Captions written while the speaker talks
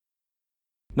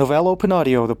Novell Open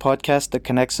Audio, the podcast that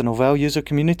connects the Novell user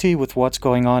community with what's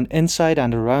going on inside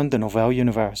and around the Novell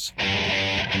universe.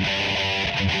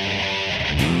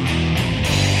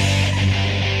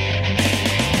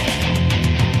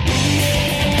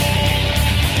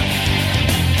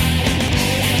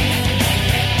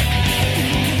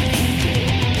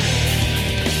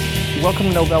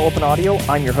 Welcome to Novell Open Audio.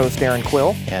 I'm your host, Aaron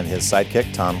Quill. And his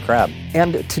sidekick, Tom Crabb.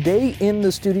 And today in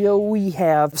the studio we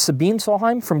have Sabine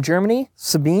Soellheim from Germany.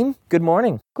 Sabine, good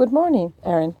morning. Good morning,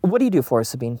 Erin. What do you do for us,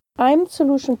 Sabine? I'm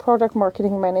Solution Product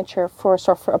Marketing Manager for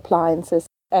Software Appliances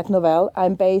at Novell.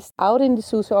 I'm based out in the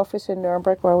SUSE office in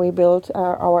Nuremberg, where we build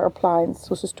our appliance,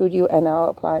 SUSE Studio, and our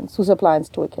appliance, SUSE Appliance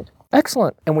Toolkit.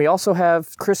 Excellent. And we also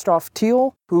have Christoph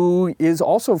Thiel, who is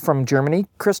also from Germany.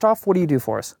 Christoph, what do you do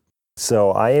for us?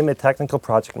 So I am a technical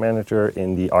project manager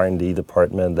in the R&D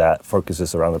department that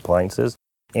focuses around appliances.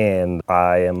 And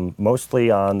I am mostly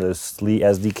on the SLE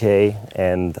SDK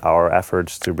and our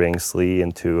efforts to bring SLE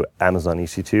into Amazon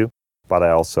EC2, but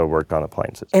I also work on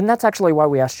appliances. And that's actually why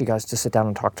we asked you guys to sit down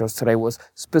and talk to us today, was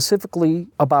specifically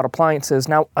about appliances.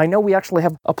 Now, I know we actually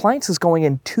have appliances going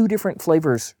in two different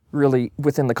flavors, really,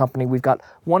 within the company. We've got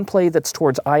one play that's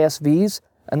towards ISVs,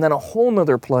 and then a whole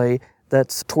nother play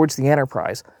that's towards the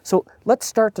enterprise. So let's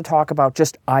start to talk about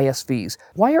just ISVs.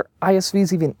 Why are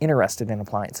ISVs even interested in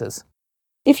appliances?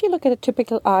 If you look at a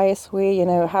typical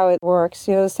ISV, how it works,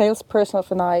 the salesperson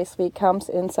of an ISV comes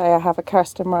in, say, I have a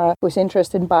customer who's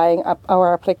interested in buying up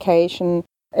our application.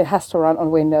 It has to run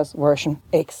on Windows version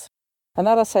X.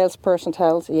 Another salesperson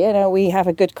tells, we have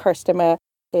a good customer.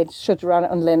 It should run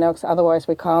on Linux, otherwise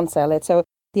we can't sell it. So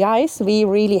the ISV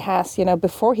really has,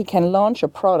 before he can launch a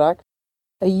product,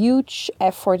 a huge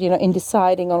effort, in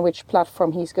deciding on which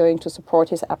platform he's going to support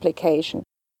his application.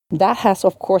 That has,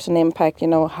 of course, an impact,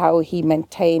 how he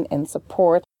maintain and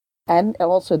support, and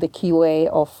also the QA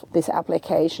of this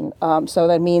application. So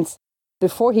that means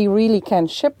before he really can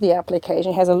ship the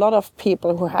application, he has a lot of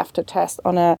people who have to test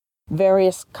on a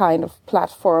various kind of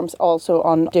platforms, also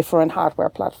on different hardware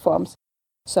platforms.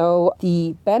 So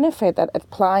the benefit that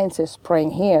appliances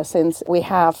bring here, since we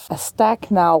have a stack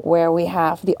now where we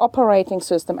have the operating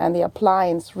system and the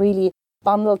appliance really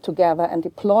bundled together and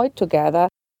deployed together,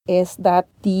 is that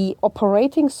the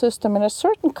operating system in a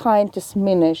certain kind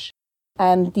diminish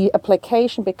and the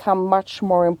application become much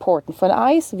more important. For an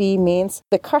ISV means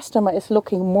the customer is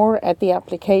looking more at the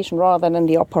application rather than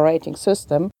the operating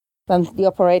system. Then the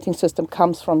operating system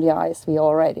comes from the ISV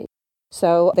already.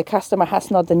 So the customer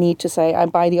has not the need to say, I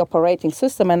buy the operating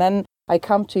system and then I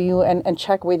come to you and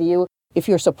check with you if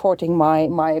you're supporting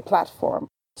my platform.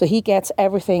 So he gets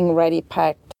everything ready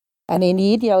packed. And in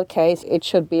the ideal case, it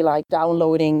should be like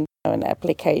downloading an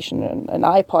application, an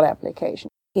iPod application.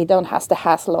 He don't have the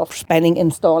hassle of spending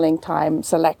installing time,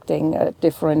 selecting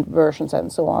different versions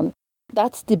and so on.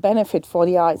 That's the benefit for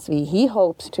the ISV. He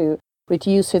hopes to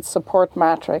reduce his support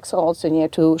matrix, also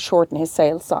to shorten his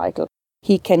sales cycle.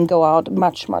 He can go out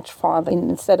much, much farther.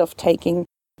 Instead of taking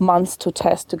months to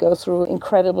test, to go through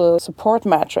incredible support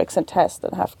metrics and test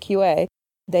and have QA,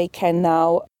 they can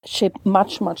now ship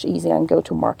much, much easier and go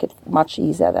to market much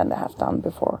easier than they have done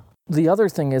before. The other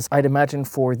thing is, I'd imagine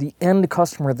for the end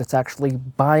customer that's actually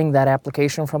buying that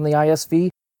application from the ISV,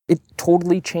 it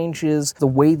totally changes the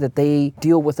way that they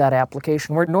deal with that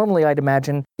application. Where normally I'd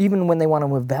imagine, even when they want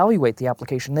to evaluate the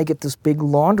application, they get this big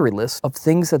laundry list of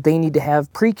things that they need to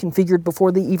have pre-configured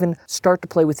before they even start to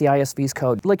play with the ISV's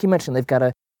code. Like you mentioned, they've got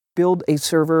to build a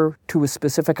server to a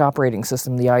specific operating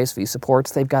system the ISV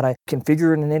supports. They've got to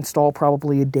configure and install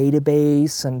probably a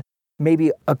database and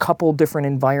maybe a couple different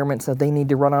environments that they need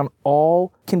to run on,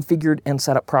 all configured and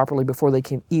set up properly before they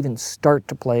can even start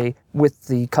to play with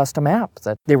the custom app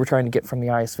that they were trying to get from the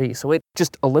ISV. So it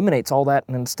just eliminates all that,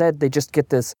 and instead they just get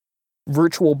this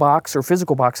virtual box or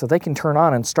physical box that they can turn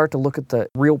on and start to look at the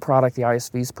real product the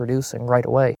ISV is producing right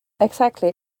away.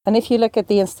 Exactly. And if you look at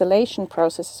the installation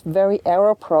process, it's very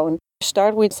error-prone.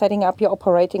 Start with setting up your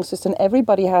operating system.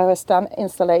 Everybody who has done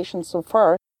installations so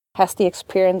far has the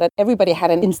experience that everybody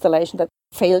had an installation that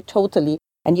failed totally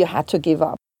and you had to give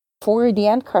up. For the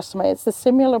end customer, it's a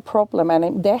similar problem,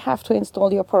 and they have to install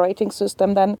the operating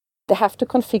system. Then they have to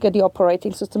configure the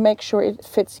operating system, make sure it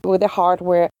fits with the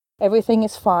hardware. Everything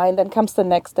is fine. Then comes the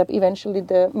next step, eventually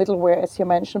the middleware, as you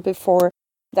mentioned before,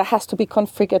 that has to be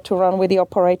configured to run with the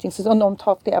operating system on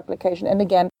top of the application. And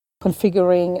again,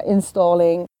 configuring,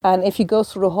 installing. And if you go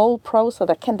through the whole process,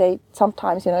 that can take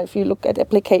sometimes, if you look at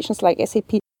applications like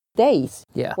SAP, days,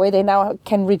 where they now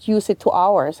can reduce it to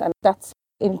hours. And that's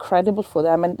incredible for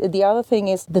them. And the other thing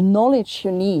is the knowledge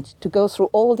you need to go through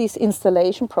all these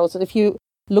installation processes. If you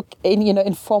look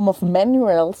in form of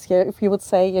manuals. If you would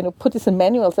say, put this in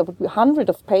manuals, there would be hundreds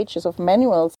of pages of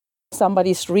manuals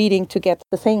somebody's reading to get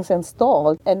the things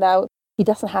installed. And now he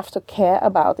doesn't have to care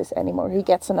about this anymore. He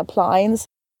gets an appliance,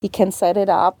 he can set it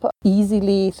up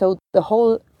easily. So the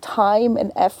whole time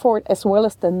and effort, as well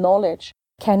as the knowledge,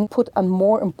 can put on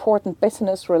more important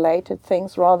business-related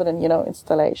things rather than,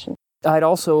 installation. I'd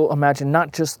also imagine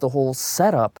not just the whole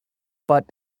setup, but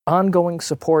ongoing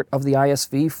support of the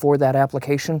ISV for that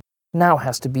application now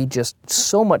has to be just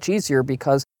so much easier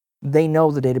because they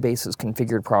know the database is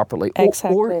configured properly.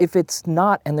 Exactly. Or if it's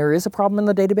not and there is a problem in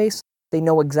the database, they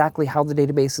know exactly how the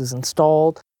database is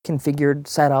installed, configured,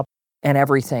 set up, and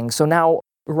everything. So now,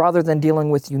 rather than dealing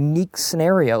with unique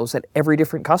scenarios at every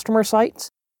different customer sites,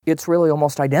 it's really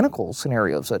almost identical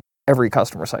scenarios at every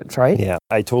customer site, right? Yeah,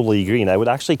 I totally agree. And I would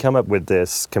actually come up with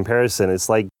this comparison. It's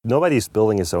like nobody's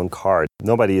building his own car.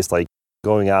 Nobody is like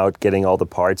going out, getting all the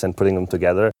parts and putting them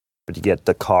together, but you get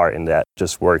the car and that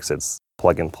just works. It's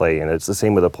plug and play. And it's the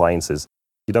same with appliances.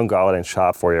 You don't go out and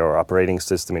shop for your operating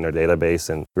system in your database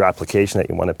and your application that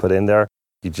you want to put in there.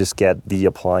 You just get the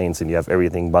appliance and you have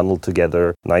everything bundled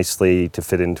together nicely to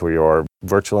fit into your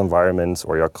virtual environments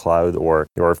or your cloud or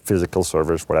your physical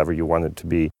servers, whatever you want it to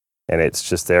be. And it's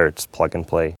just there, it's plug and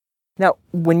play. Now,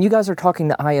 when you guys are talking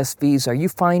to ISVs, are you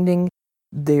finding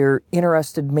they're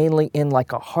interested mainly in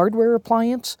like a hardware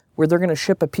appliance where they're going to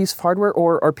ship a piece of hardware,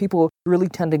 or are people really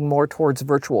tending more towards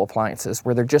virtual appliances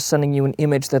where they're just sending you an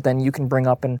image that then you can bring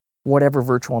up in whatever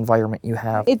virtual environment you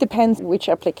have? It depends which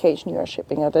application you are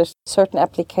shipping. There's certain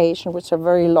applications which are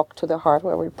very locked to the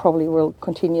hardware. We probably will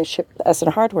continue to ship as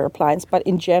a hardware appliance. But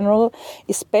in general,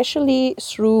 especially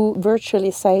through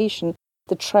virtualization,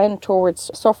 the trend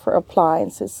towards software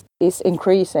appliances is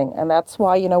increasing. And that's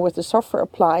why, with the software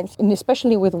appliance, and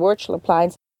especially with virtual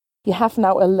appliance, you have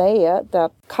now a layer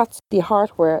that cuts the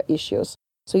hardware issues.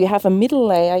 So you have a middle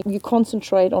layer, you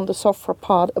concentrate on the software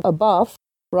part above,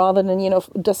 rather than,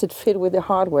 does it fit with the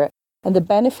hardware? And the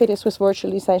benefit is with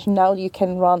virtualization, now you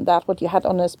can run that, what you had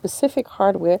on a specific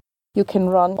hardware, you can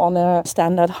run on a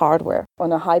standard hardware,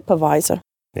 on a hypervisor.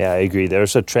 Yeah, I agree.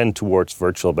 There's a trend towards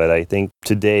virtual, but I think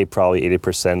today probably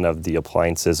 80% of the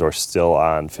appliances are still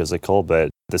on physical,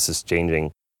 but this is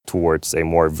changing towards a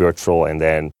more virtual and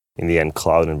then in the end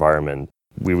cloud environment.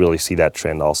 We really see that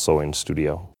trend also in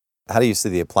studio. How do you see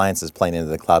the appliances playing into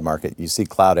the cloud market? You see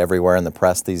cloud everywhere in the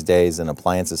press these days, and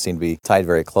appliances seem to be tied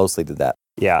very closely to that.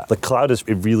 Yeah, the cloud is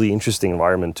a really interesting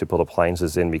environment to put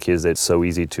appliances in because it's so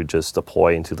easy to just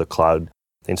deploy into the cloud.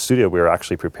 In studio, we're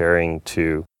actually preparing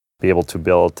to be able to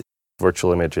build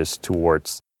virtual images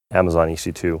towards Amazon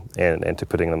EC2 and to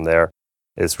putting them there.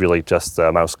 It's really just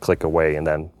a mouse click away, and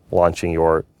then launching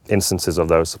your instances of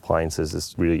those appliances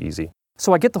is really easy.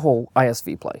 So I get the whole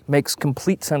ISV play. Makes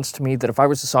complete sense to me that if I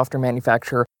was a software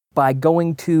manufacturer, by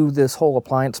going to this whole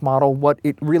appliance model, what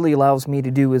it really allows me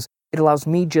to do is it allows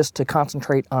me just to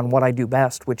concentrate on what I do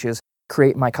best, which is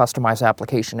create my customized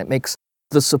application. It makes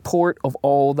the support of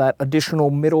all that additional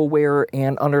middleware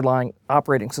and underlying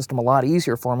operating system a lot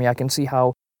easier for me. I can see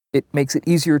how it makes it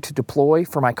easier to deploy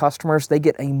for my customers. They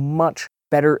get a much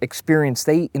better experience.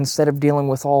 They, instead of dealing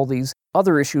with all these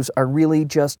other issues, are really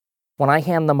just, when I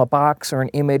hand them a box or an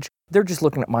image, they're just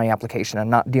looking at my application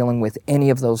and not dealing with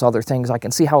any of those other things. I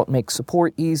can see how it makes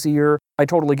support easier. I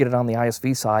totally get it on the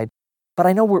ISV side. But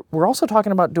I know we're also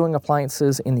talking about doing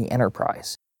appliances in the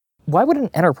enterprise. Why would an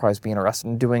enterprise be interested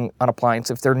in doing an appliance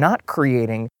if they're not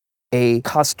creating a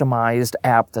customized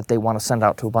app that they want to send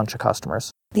out to a bunch of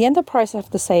customers? The enterprise have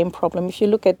the same problem. If you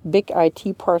look at big IT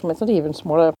departments, not even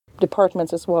smaller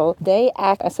departments as well, they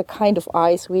act as a kind of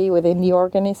ISV within the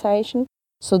organization.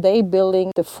 So they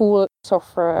building the full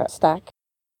software stack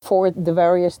for the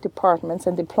various departments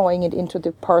and deploying it into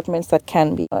departments that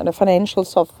can be the financial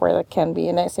software, that can be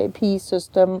an SAP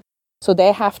system. So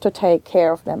they have to take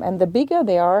care of them. And the bigger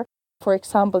they are, for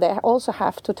example, they also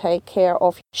have to take care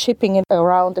of shipping it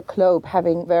around the globe,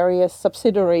 having various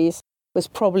subsidiaries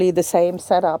with probably the same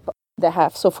setup they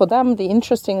have. So for them, the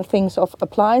interesting things of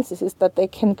appliances is that they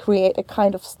can create a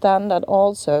kind of standard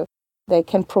also. They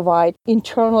can provide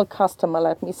internal customer,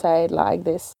 let me say it like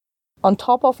this. On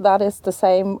top of that is the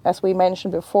same, as we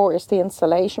mentioned before, is the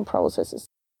installation processes.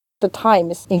 The time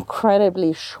is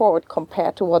incredibly short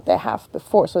compared to what they have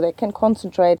before, so they can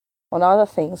concentrate on other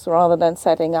things rather than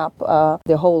setting up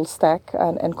the whole stack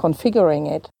and configuring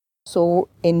it. So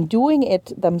in doing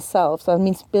it themselves, that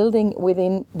means building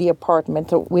within the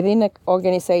apartment or within an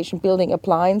organization, building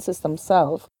appliances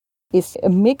themselves, is a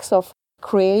mix of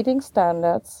creating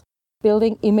standards,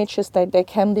 building images that they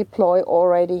can deploy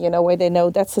already, where they know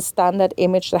that's a standard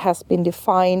image that has been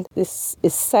defined. This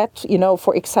is set,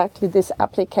 for exactly this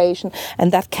application,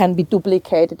 and that can be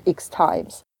duplicated X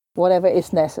times, whatever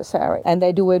is necessary. And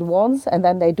they do it once and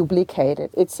then they duplicate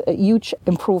it. It's a huge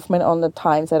improvement on the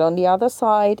times. And on the other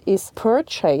side is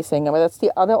purchasing. That's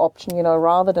the other option,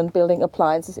 rather than building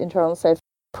appliances, internal sales,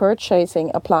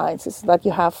 purchasing appliances, that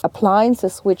you have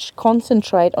appliances which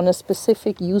concentrate on a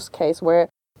specific use case where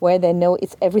they know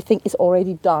everything is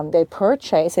already done. They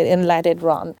purchase it and let it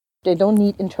run. They don't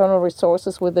need internal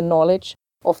resources with the knowledge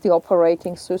of the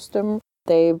operating system.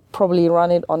 They probably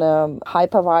run it on a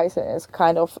hypervisor as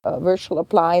kind of a virtual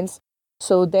appliance.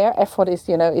 So their effort is,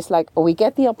 we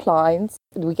get the appliance,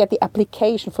 we get the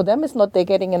application. For them, it's not they're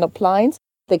getting an appliance,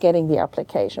 they're getting the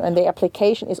application. And the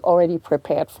application is already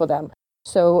prepared for them.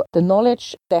 So the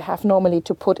knowledge they have normally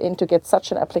to put in to get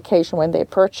such an application when they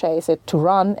purchase it to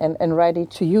run and ready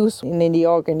to use in the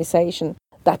organization,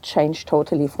 that changed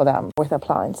totally for them with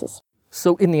appliances.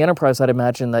 So in the enterprise, I'd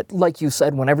imagine that, like you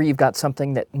said, whenever you've got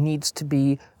something that needs to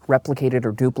be replicated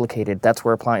or duplicated, that's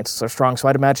where appliances are strong. So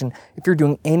I'd imagine if you're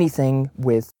doing anything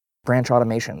with branch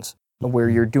automations, where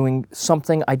you're doing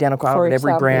something identical out at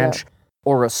every branch,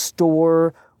 or a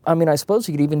store, I suppose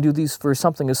you could even do these for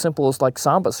something as simple as like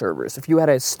Samba servers. If you had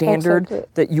a standard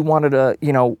that you wanted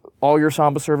all your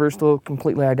Samba servers to look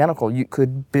completely identical, you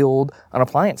could build an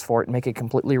appliance for it and make it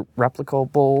completely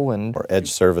replicable. Or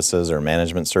edge services or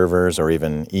management servers or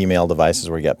even email devices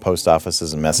where you get post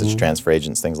offices and message transfer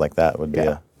agents, things like that would be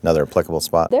another applicable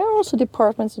spot. There are also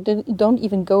departments that don't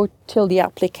even go till the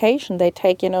application. They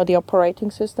take, the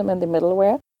operating system and the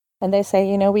middleware, and they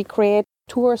say, we create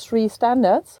 2 or 3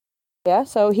 standards. Yeah,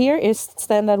 so here is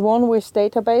standard 1 with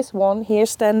database 1, here's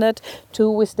standard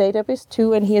 2 with database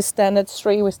 2, and here's standard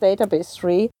 3 with database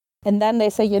 3. And then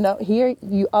they say, here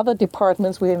you other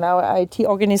departments within our IT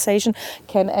organization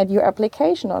can add your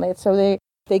application on it. So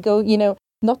they go,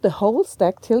 not the whole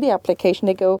stack till the application,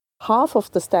 they go half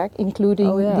of the stack, including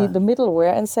the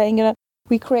middleware, and saying,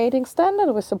 we're creating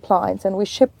standard with appliance and we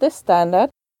ship this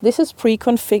standard. This is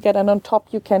pre-configured, and on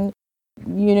top you can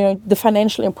the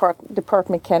financial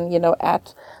department can,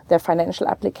 add their financial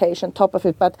application on top of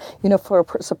it. But, for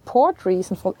a support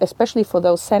reason, especially for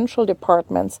those central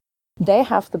departments, they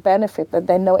have the benefit that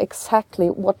they know exactly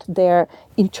what their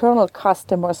internal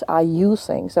customers are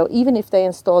using. So even if they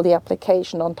install the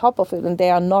application on top of it and they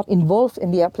are not involved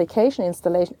in the application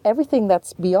installation, everything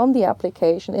that's beyond the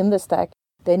application in the stack,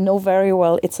 they know very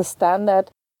well it's a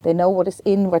standard. They know what is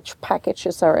in, which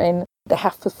packages are in. They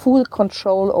have the full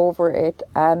control over it,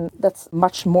 and that's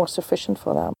much more sufficient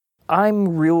for them.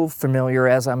 I'm real familiar,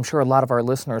 as I'm sure a lot of our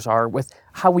listeners are, with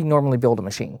how we normally build a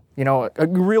machine.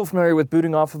 Real familiar with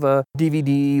booting off of a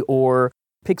DVD or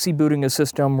Pixie booting a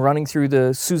system, running through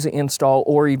the SUSE install,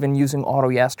 or even using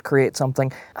AutoYas to create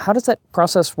something. How does that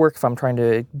process work if I'm trying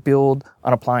to build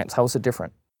an appliance? How is it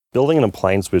different? Building an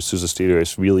appliance with SUSE Studio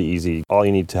is really easy. All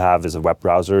you need to have is a web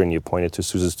browser, and you point it to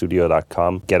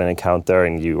susestudio.com, get an account there,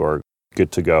 and you are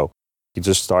good to go. You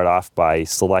just start off by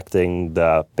selecting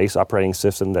the base operating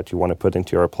system that you want to put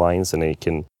into your appliance, and then you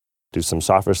can do some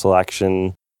software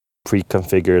selection,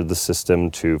 pre-configure the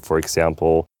system to, for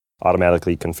example,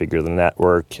 automatically configure the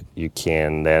network. You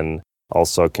can then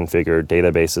also configure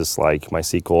databases like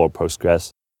MySQL or Postgres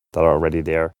that are already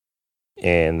there.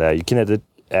 And you can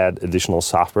add additional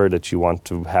software that you want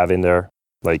to have in there,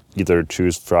 like either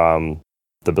choose from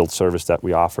the build service that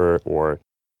we offer or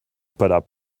put up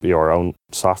your own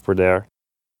software there.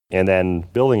 And then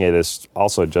building it is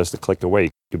also just a click away.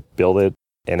 You build it,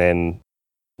 and then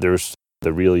there's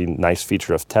the really nice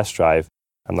feature of Test Drive.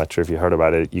 I'm not sure if you heard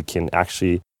about it. You can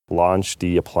actually launch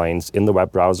the appliance in the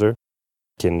web browser,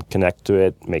 can connect to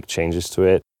it, make changes to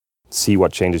it, see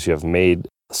what changes you have made,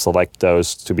 select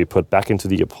those to be put back into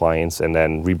the appliance, and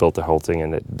then rebuild the whole thing.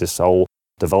 And this whole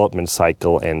development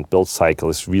cycle and build cycle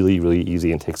is really, really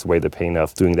easy and takes away the pain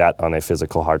of doing that on a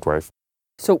physical hard drive.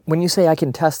 So when you say I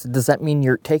can test it, does that mean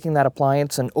you're taking that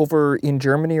appliance and over in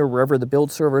Germany or wherever the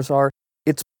build servers are,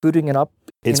 it's booting it up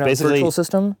in a virtual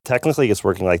system? Technically, it's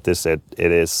working like this. It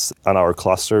is on our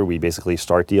cluster. We basically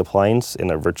start the appliance in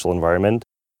a virtual environment,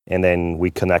 and then we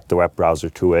connect the web browser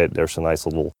to it. There's a nice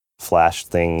little flash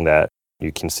thing that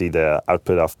you can see the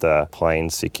output of the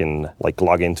appliance. You can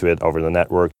log into it over the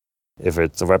network. If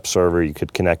it's a web server, you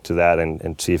could connect to that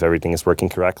and see if everything is working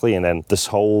correctly. And then this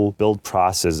whole build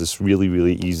process is really,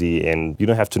 really easy, and you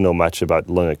don't have to know much about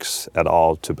Linux at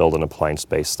all to build an appliance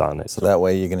based on it. So that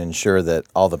way you can ensure that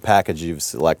all the package you've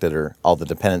selected or all the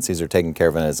dependencies are taken care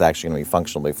of and it's actually going to be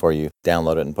functional before you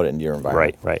download it and put it into your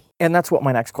environment. Right. And that's what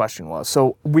my next question was.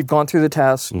 So we've gone through the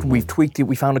test, we've tweaked it,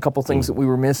 we found a couple things that we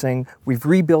were missing, we've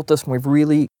rebuilt this, and we've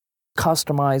really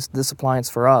customized this appliance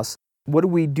for us. What do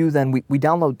we do then? We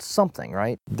download something,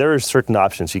 right? There are certain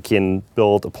options. You can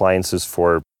build appliances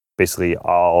for basically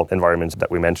all environments that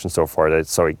we mentioned so far.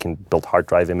 So you can build hard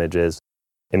drive images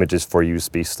for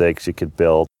USB sticks. You could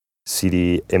build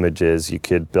CD images. You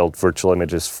could build virtual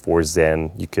images for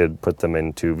Zen. You could put them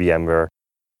into VMware,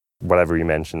 whatever you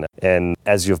mentioned. And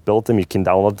as you've built them, you can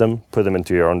download them, put them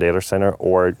into your own data center.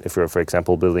 Or if you're, for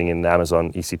example, building an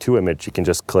Amazon EC2 image, you can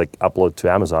just click upload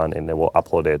to Amazon and it will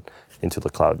upload it into the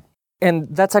cloud. And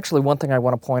that's actually one thing I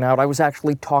want to point out. I was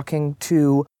actually talking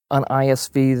to an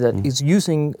ISV that is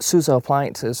using SUSE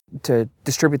appliances to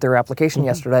distribute their application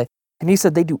yesterday, and he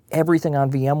said they do everything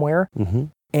on VMware.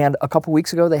 And a couple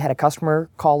weeks ago, they had a customer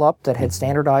call up that had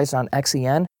standardized on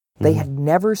XEN. They had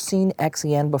never seen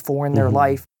XEN before in their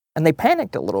life, and they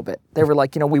panicked a little bit. They were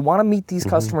like, we want to meet these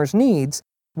customers' needs.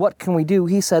 What can we do?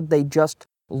 He said they just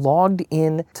logged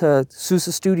in to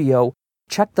SUSE Studio,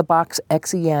 checked the box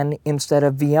XEN instead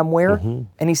of VMware,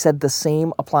 and he said the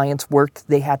same appliance worked.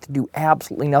 They had to do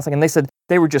absolutely nothing. And they said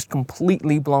they were just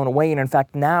completely blown away, and in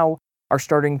fact now are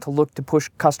starting to look to push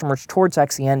customers towards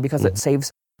XEN because it saves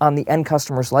on the end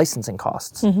customer's licensing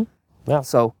costs. Yeah.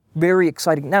 So very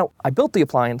exciting. Now, I built the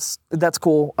appliance. That's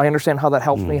cool. I understand how that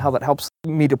helps me, how that helps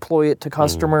me deploy it to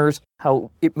customers,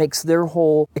 how it makes their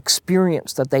whole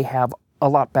experience that they have a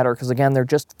lot better, because again, they're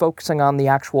just focusing on the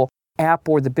actual app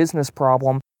or the business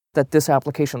problem that this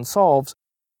application solves.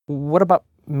 What about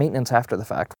maintenance after the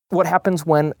fact? What happens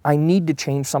when I need to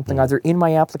change something either in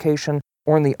my application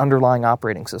or in the underlying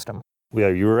operating system? Yeah,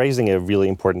 you're raising a really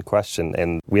important question,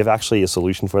 and we have actually a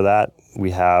solution for that. We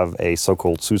have a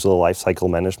so-called SUSE Lifecycle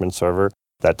Management Server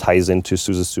that ties into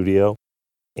SUSE Studio,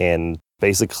 and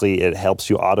basically it helps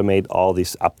you automate all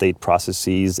these update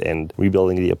processes and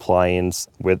rebuilding the appliance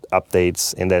with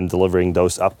updates and then delivering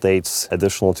those updates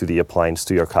additional to the appliance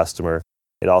to your customer.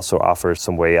 It also offers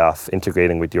some way of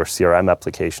integrating with your CRM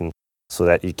application so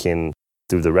that you can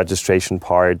do the registration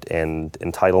part and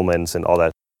entitlements and all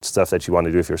that stuff that you want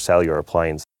to do if you sell your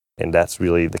appliance. And that's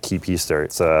really the key piece there.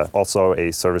 It's also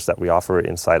a service that we offer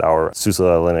inside our SUSE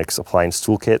Linux Appliance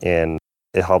Toolkit, and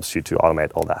it helps you to automate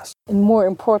all that. And more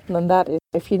important than that is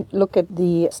if you look at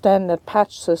the standard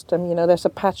patch system, there's a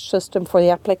patch system for the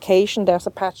application, there's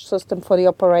a patch system for the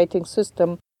operating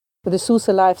system. With the SUSE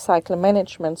Lifecycle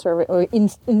Management Server, or in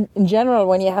general,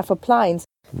 when you have appliance,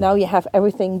 now you have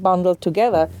everything bundled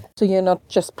together, so you're not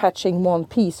just patching one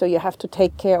piece, so you have to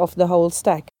take care of the whole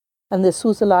stack. And the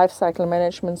SUSE Lifecycle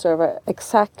Management Server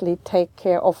exactly take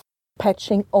care of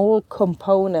patching all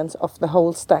components of the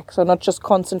whole stack. So not just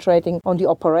concentrating on the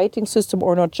operating system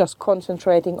or not just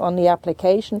concentrating on the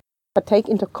application, but take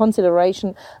into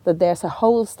consideration that there's a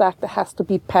whole stack that has to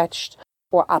be patched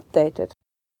or updated.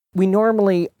 We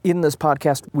normally, in this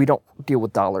podcast, we don't deal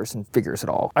with dollars and figures at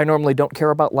all. I normally don't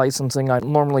care about licensing. I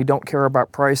normally don't care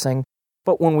about pricing.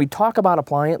 But when we talk about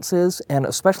appliances, and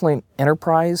especially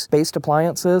enterprise-based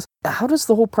appliances, how does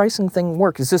the whole pricing thing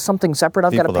work? Is this something separate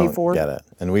I've got to pay for? People don't get it.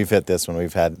 And we've hit this when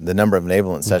we've had the number of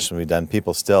enablement sessions we've done.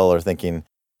 People still are thinking,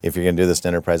 if you're going to do this in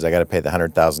enterprise, I got to pay the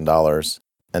 $100,000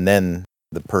 and then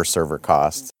the per server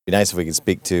cost. It'd be nice if we could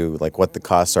speak to what the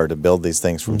costs are to build these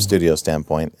things from studio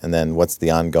standpoint, and then what's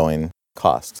the ongoing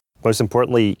cost. Most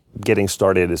importantly, getting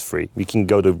started is free. You can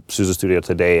go to SUSE Studio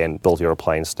today and build your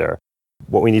appliance there.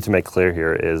 What we need to make clear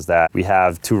here is that we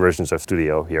have two versions of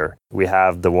Studio here. We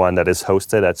have the one that is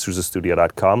hosted at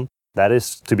susestudio.com. That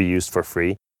is to be used for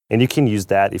free. And you can use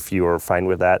that if you are fine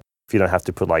with that, if you don't have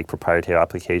to put proprietary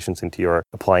applications into your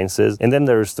appliances. And then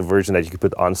there's the version that you can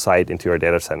put on-site into your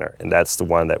data center. And that's the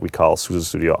one that we call SUSE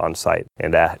Studio On-Site.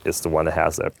 And that is the one that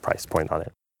has a price point on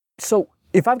it. So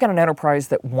if I've got an enterprise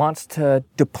that wants to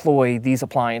deploy these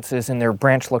appliances in their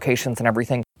branch locations and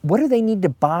everything, what do they need to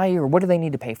buy or what do they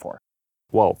need to pay for?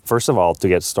 Well, first of all, to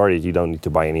get started, you don't need to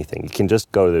buy anything. You can just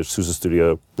go to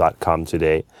susestudio.com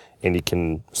today, and you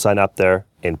can sign up there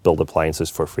and build appliances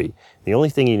for free. The only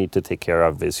thing you need to take care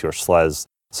of is your SLES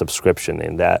subscription,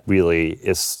 and that really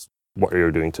is what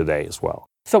you're doing today as well.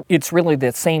 So it's really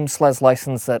the same SLES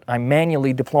license that I'm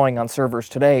manually deploying on servers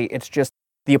today. It's just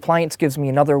the appliance gives me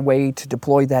another way to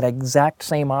deploy that exact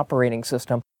same operating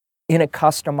system in a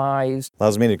customized...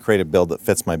 Allows me to create a build that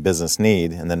fits my business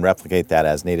need and then replicate that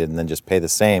as needed and then just pay the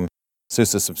same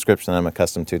SUSE subscription I'm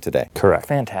accustomed to today. Correct.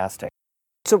 Fantastic.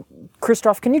 So,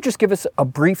 Christoph, can you just give us a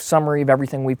brief summary of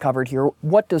everything we've covered here?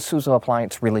 What does SUSE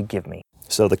Appliance really give me?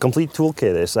 So the complete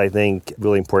toolkit is, I think,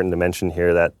 really important to mention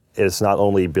here that it's not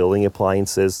only building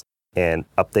appliances and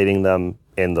updating them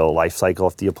in the life cycle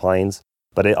of the appliance,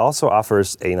 but it also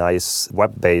offers a nice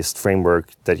web-based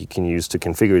framework that you can use to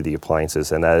configure the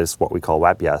appliances, and that is what we call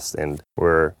WebYes. And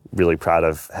we're really proud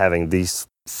of having these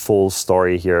full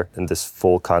story here and this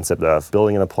full concept of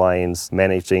building an appliance,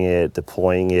 managing it,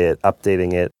 deploying it,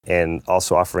 updating it, and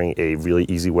also offering a really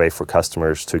easy way for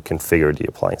customers to configure the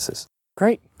appliances.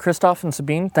 Great. Christoph and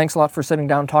Sabine, thanks a lot for sitting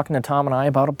down talking to Tom and I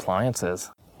about appliances.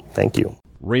 Thank you.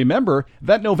 Remember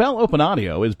that Novell Open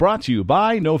Audio is brought to you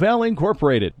by Novell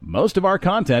Incorporated. Most of our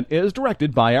content is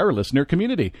directed by our listener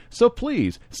community, so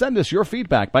please send us your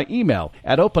feedback by email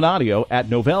at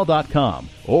openaudio@novell.com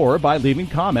or by leaving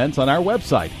comments on our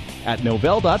website at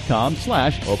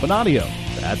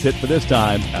novell.com/openaudio. That's it for this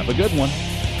time. Have a good one.